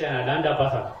የቤተክርስቲያን አለ አንድ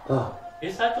አባት አለ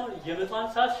የሳቸውን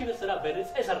የ150,000 ብር ስራ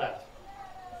በነፃ ይሰራል።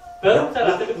 በሩም ሰራ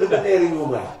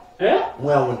ለምን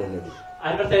ሙያው ምንድን ነው?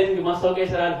 አድቨርታይዚንግ ማስታወቂያ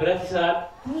ይሰራል፣ ብረት ይሰራል፣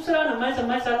 ብዙ ስራ ነው።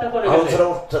 የማይሳተፈው ነገር አሁን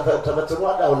ስራው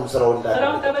ተበትኗል። አሁንም ስራው እንዳለ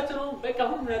ስራው ተበትኖ በቃ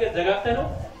ሁሉ ነገር ዘጋግተህ ነው።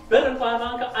 ብር እንኳን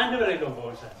ባንክ 1 ብር የለውም።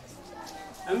 በአሁኑ ሰዓት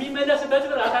የሚመለስበት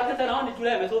ብር አካተተን አሁን እጁ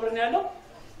ላይ 100 ብር ነው ያለው።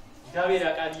 እግዚአብሔር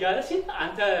ያውቃል እያለ ሲል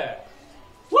አንተ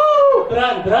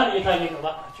ብርሃን እየታየ ነው።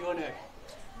 እባክህ የሆነ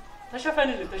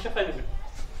ተሸፈንልን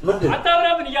ምንድን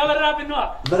አታብራብን፣ እያበራብን ነው።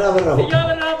 ምን አበራው?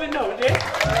 እያበራብን ነው እንዴ?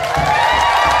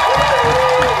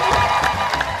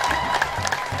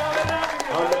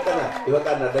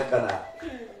 ይበቃና ደቀና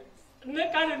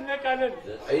ነቃለን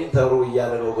አይንተሩ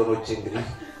እያለ ነው ወገኖች። እንግዲህ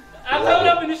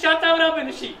አታብራብን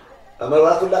እሺ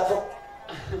መብራቱን ላጥፈው።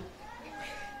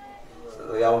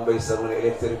 ያው በሰሙን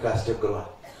ኤሌክትሪክ አስቸግሯል።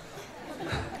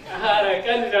 አረ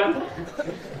ቀንዳም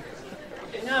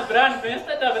እና ብርሃን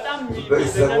በስተዳ በጣም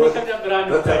የሚከብደን ብርሃን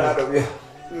ነው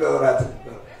መብራት።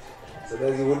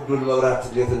 ስለዚህ ውዱን መብራት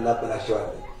እንዴት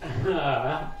እናበላሸዋለን?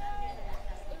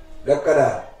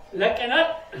 ለቀናል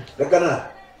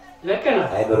ለቀና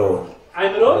አይምሮውን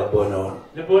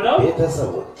ልቦናውን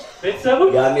ቤተሰቡን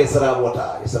ያን የሥራ ቦታ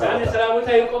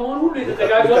የቆመውን ሁሉ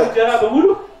የተዘጋጀው እንጀራ በሙሉ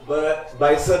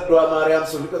ባይሰዷ ማርያም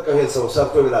ሱልቀቀው ሰው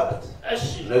ሰርቶ ይላበት እሺ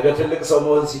ነገ ትልቅ ሰው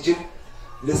መሆን ሲችል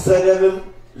ልሰደብም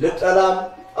ልጠላም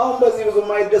አሁን በዚህ ብዙ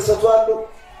ማይደሰቱ አሉ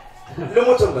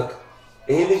ልሙትም በቃ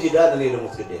ይሄ ልጅ ይዳል እኔ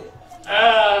ልሙት ግዴ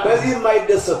በዚህ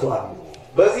ማይደሰቱ አሉ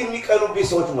በዚህ የሚቀኑብኝ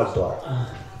ሰዎች ሞልተዋል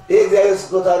ይሄ እግዚአብሔር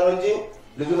ስጦታ ነው እንጂ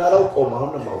ልጁን አላውቀውም አሁን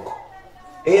ነው ማውቀው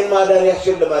ይሄን ማዳን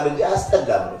ያሸልማል እንጂ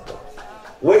አስጠላም ነው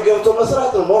ወይ ገብቶ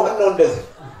መስራት ነው መሆን ነው እንደዚህ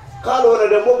ካልሆነ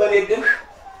ደግሞ በኔ ድል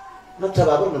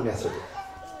መተባበር ነው የሚያስፈልገው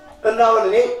እና አሁን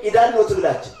እኔ ይዳን ነው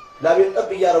ትግላችን ላቤን ጠብ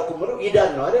እያረኩ ነው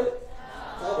ይዳን ነው አይደል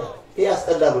ታዲያ ይሄ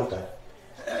አስጠላል ወጣ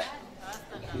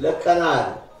ለቀናል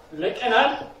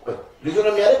ልጁን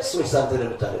የሚያለቅስ ሰው ሳንተ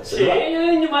ለምታለቅስ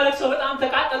እኔ ማለት ሰው በጣም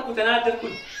ተቃጠልኩ ተናደርኩ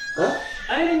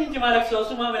እኔ እንጂ ማለት ሰው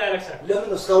እሱ ማመን ያለቅሳል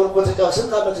ለምን እስካሁን ቆጥጫው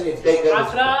ስንት አመት ነው የተቀየረ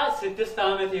 16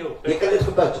 አመት ይኸው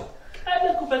የቀለድኩባቸው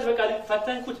በቃ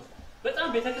ፈተንኩት በጣም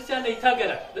ቤተክርስቲያን ላይ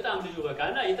ይታገራል በጣም ልጁ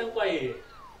በቃና የጠንቋይ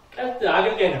ቀጥ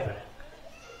አገልጋይ ነበር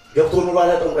ገብቶ ነው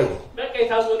ባለ ጠንቋይ በቃ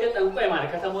የታወቀ ጠንቋይ ማለት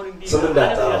ከተማው እንዲ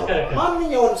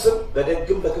ማንኛውም ስም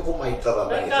በደግም በክፉም አይጠራም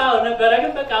በቃ ነበር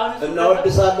ግን በቃ አሁን እና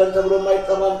ወድሳለን ተብሎ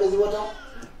የማይጠራም ከዚህ ቦታ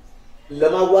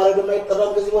ለማዋረድ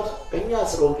የማይጠራም ከዚህ ቦታ እኛ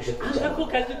ስለሆን ቅሽት እኮ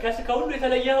ከሁሉ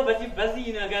የተለየው በዚህ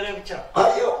ነገር ብቻ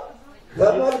አዮ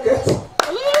ለማልከት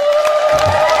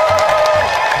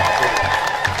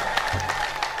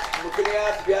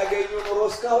ምክንያት ቢያገኙ ኑሮ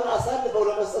እስካሁን አሳልፈው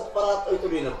ለመስጠት ቆራጠው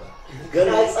ይጥሉኝ ነበር ገና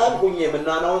ህፃን ሁኜ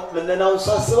ምንናውን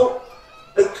ሳስበው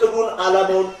እቅዱን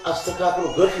ዓላማውን አስተካክሎ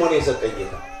ገጥሞ ነው የሰጠኝ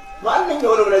ጌታ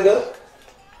ማንኛውንም ነገር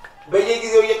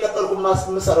በየጊዜው እየቀጠልኩ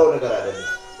ማስመሰራው ነገር አይደለም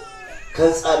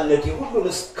ከህፃንነቴ ሁሉን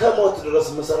እስከ ሞት ድረስ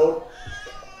መሰራውን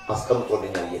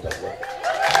አስቀምጦልኛል እየታገለ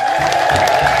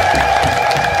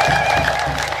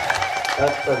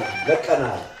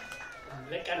ለቀናል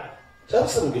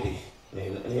ጨርስ እንግዲህ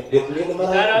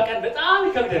ዛሬ ቀን በጣም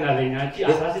ይከብደናል እንጂ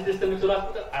 16 ምትሏት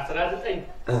 19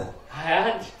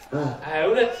 21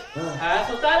 22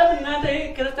 23 ዓለም እናንተ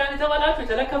ክርስቲያን የተባላችሁ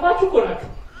የተለከፋችሁ እኮ ናችሁ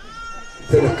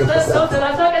ሰው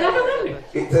 30 ቀን ያከብራል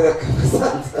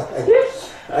የተለከፈሳት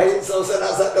አይ ሰው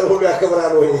 30 ቀን ሁሉ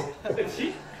ያከብራል ወይ እሺ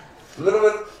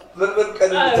ምን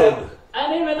ቀን ይተው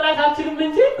እኔ መጥራት አልችልም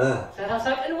እንጂ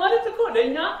 30 ቀን ማለት እኮ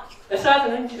ለኛ እሳት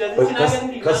ነው እንጂ ለዚህ ነገር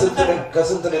እንዲ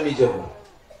ከስንት ነው የሚጀምረው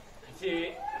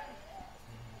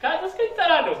ካደስከ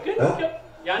ይጠራለሁ ግን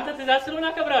ያንተ ትእዛዝ ስለሆነ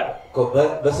አከብራለሁ እኮ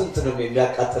በስንት ነው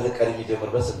የሚያቃጥል ቀን የሚጀምር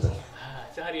በስንት ነው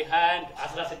ዛሬ 21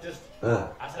 16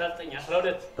 19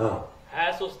 12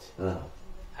 23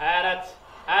 24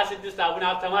 26 አቡነ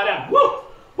ማርያም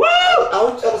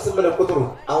አሁን ጨርስም ብለ ቁጥሩ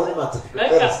አሁንም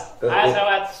አትጨርስ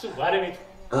 27 እሱ ባለቤቱ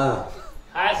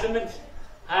 28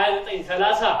 29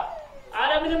 30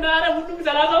 አረ ምንም አረ ሁሉም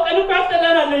 30 ቀን እኮ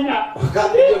ያስጠላናለኛ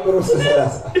ካለ ጀምሮ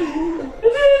 30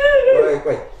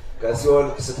 ቆይ ከሲኦል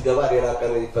ስትገባ ሌላ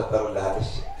ቀን ይፈጠርልሃል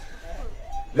እሺ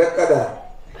ለቀና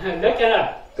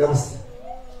ጨርስ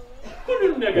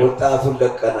ሁሉም ነገር ወጣቱን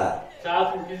ለቀና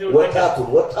ሰዓቱን ጊዜው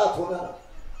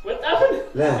ወጣቱን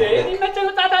ለኔ መቼ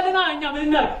ወጣት አለና እኛ ምን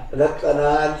እናድርግ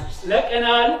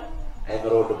ለቀናል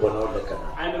አይምሮ ልቦናው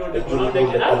ለቀናል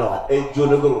እጁ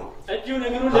ንግሩ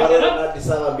ለቀናል አዲስ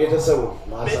አበባ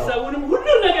ቤተሰቡንም ሁሉ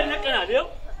ነገር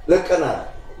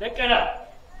ለቀናል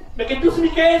በቅዱስ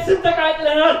ሚካኤል ስም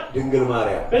ተቃጥለናል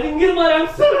በድንግል ማርያም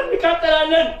ስም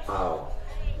እንቃጠላለን አዎ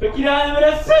በኪዳነ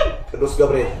ምሕረት ስም ቅዱስ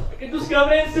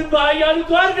ገብርኤል ስም በኃያሉ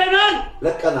ተዋርደናል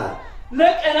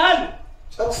ለቀናል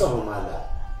ጨርሰው ማለት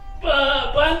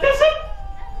በአንተ ስም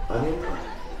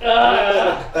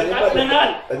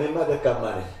እኔማ ደካማ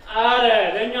ነኝ አረ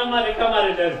ለኛማ ደካማ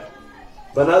አይደለም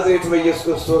በናዝሬቱ በኢየሱስ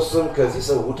ክርስቶስ ስም ከዚህ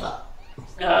ሰው ውጣ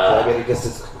እግዚአብሔር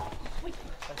ይገስጽ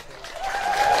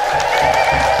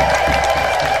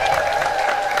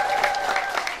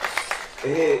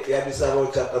ይሄ የአዲስ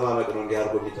አበባዎች አጠማመቅ ነው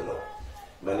እንዲያርጎ የሚጥለው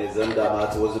በኔ ዘንድ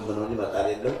አማት ወዝም ነው እንጂ መጣል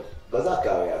የለም በዛ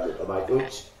አካባቢ ያሉ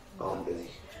ጠማቂዎች አሁን እንደዚህ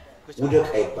ውደቅ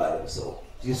አይባልም ሰው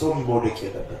የሰው ሊሞደቅ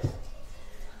የለበት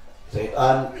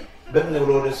ሰይጣን በእነ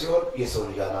ብሎ ወደ ሲሆን የሰው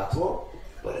ልጅ አማት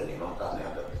ወደ እኔ መምጣት ነው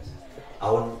ያለበት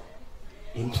አሁን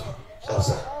ይምጡ ጨርሰ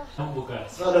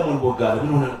ሰለሞን ቦጋለ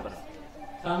ምን ሆነ ነበር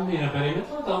ታምኔ ነበር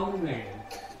የመጣው ታምኔ ነገር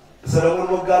ሰለሞን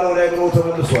ቦጋለ ወደ አይምሮ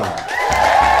ተመልሷል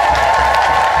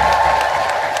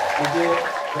እንጂ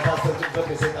ከታሰርክበት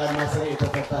የሰይጣን ማሰሪያ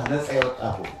የተፈታ ነፃ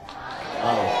የወጣሁ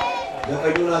አዎ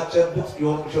ለቀዩን አጨብጥ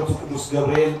የወንቅ እሸቱ ቅዱስ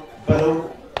ገብርኤል በለው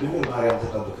ድንግል ማርያም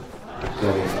ተጠብቅ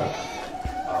ገብርኤል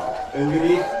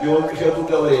እንግዲህ የወንቅ እሸቱ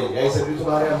ገብርኤል የአይሰቢቱ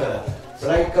ማርያም በላት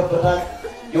ስራ ይከፈታል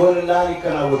ይሆንልሃል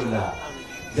ይከናወንልሃል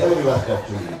እግዚአብሔር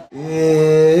ይባርካችሁ።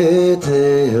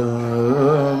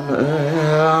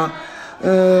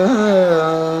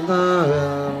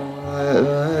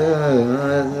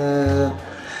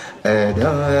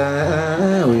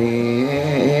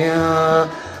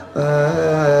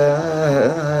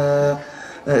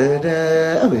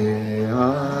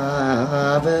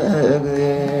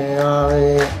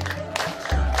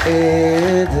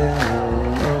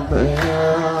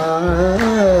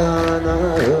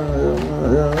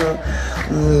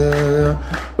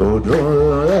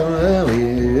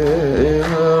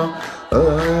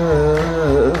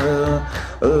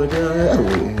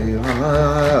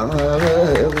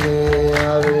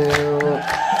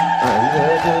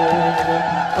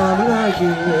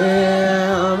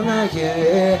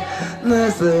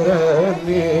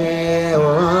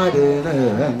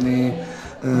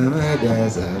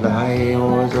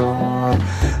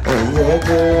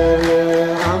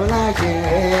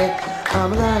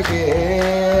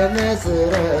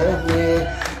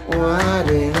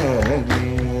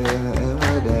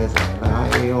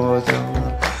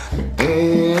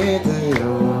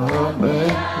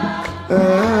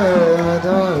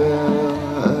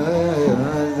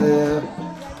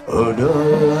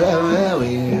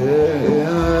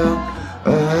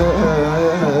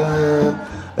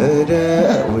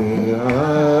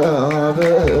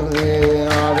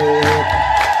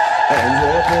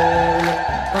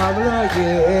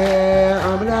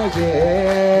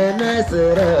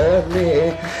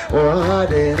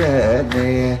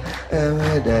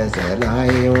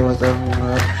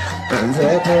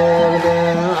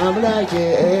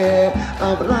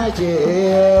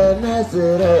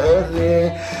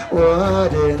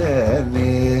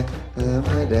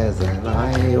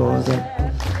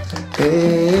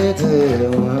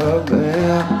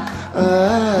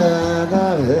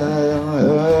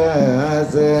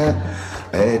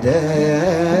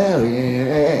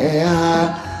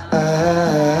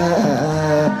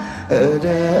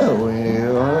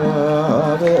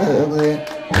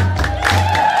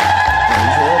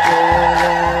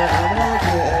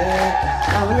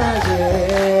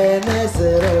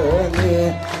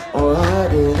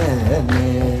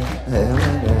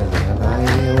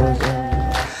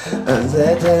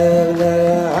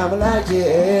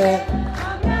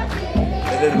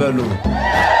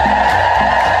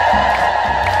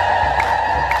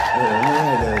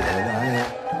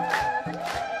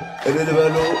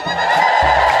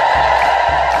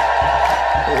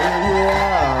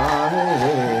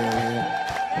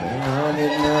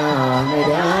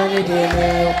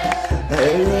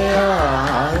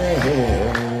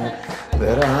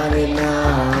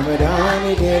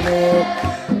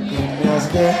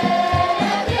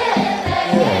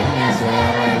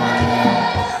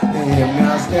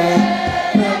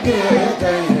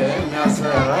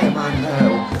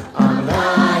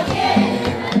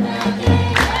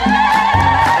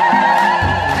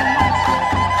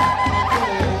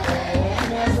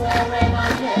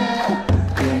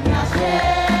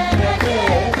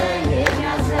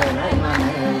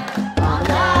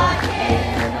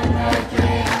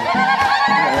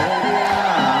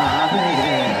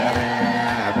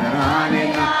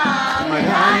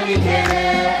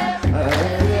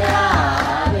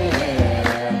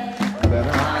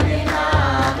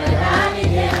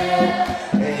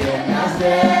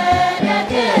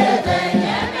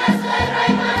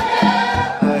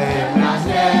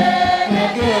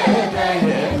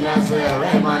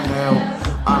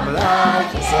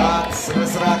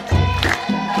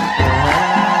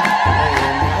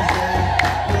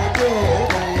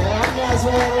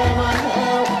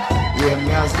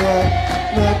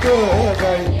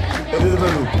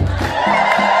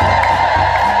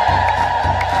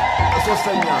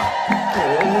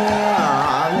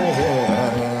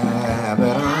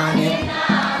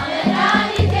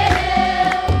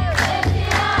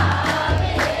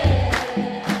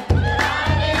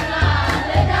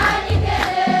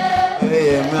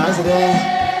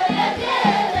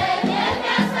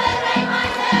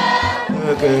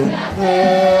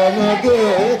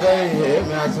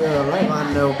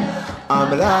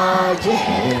 አምላኬ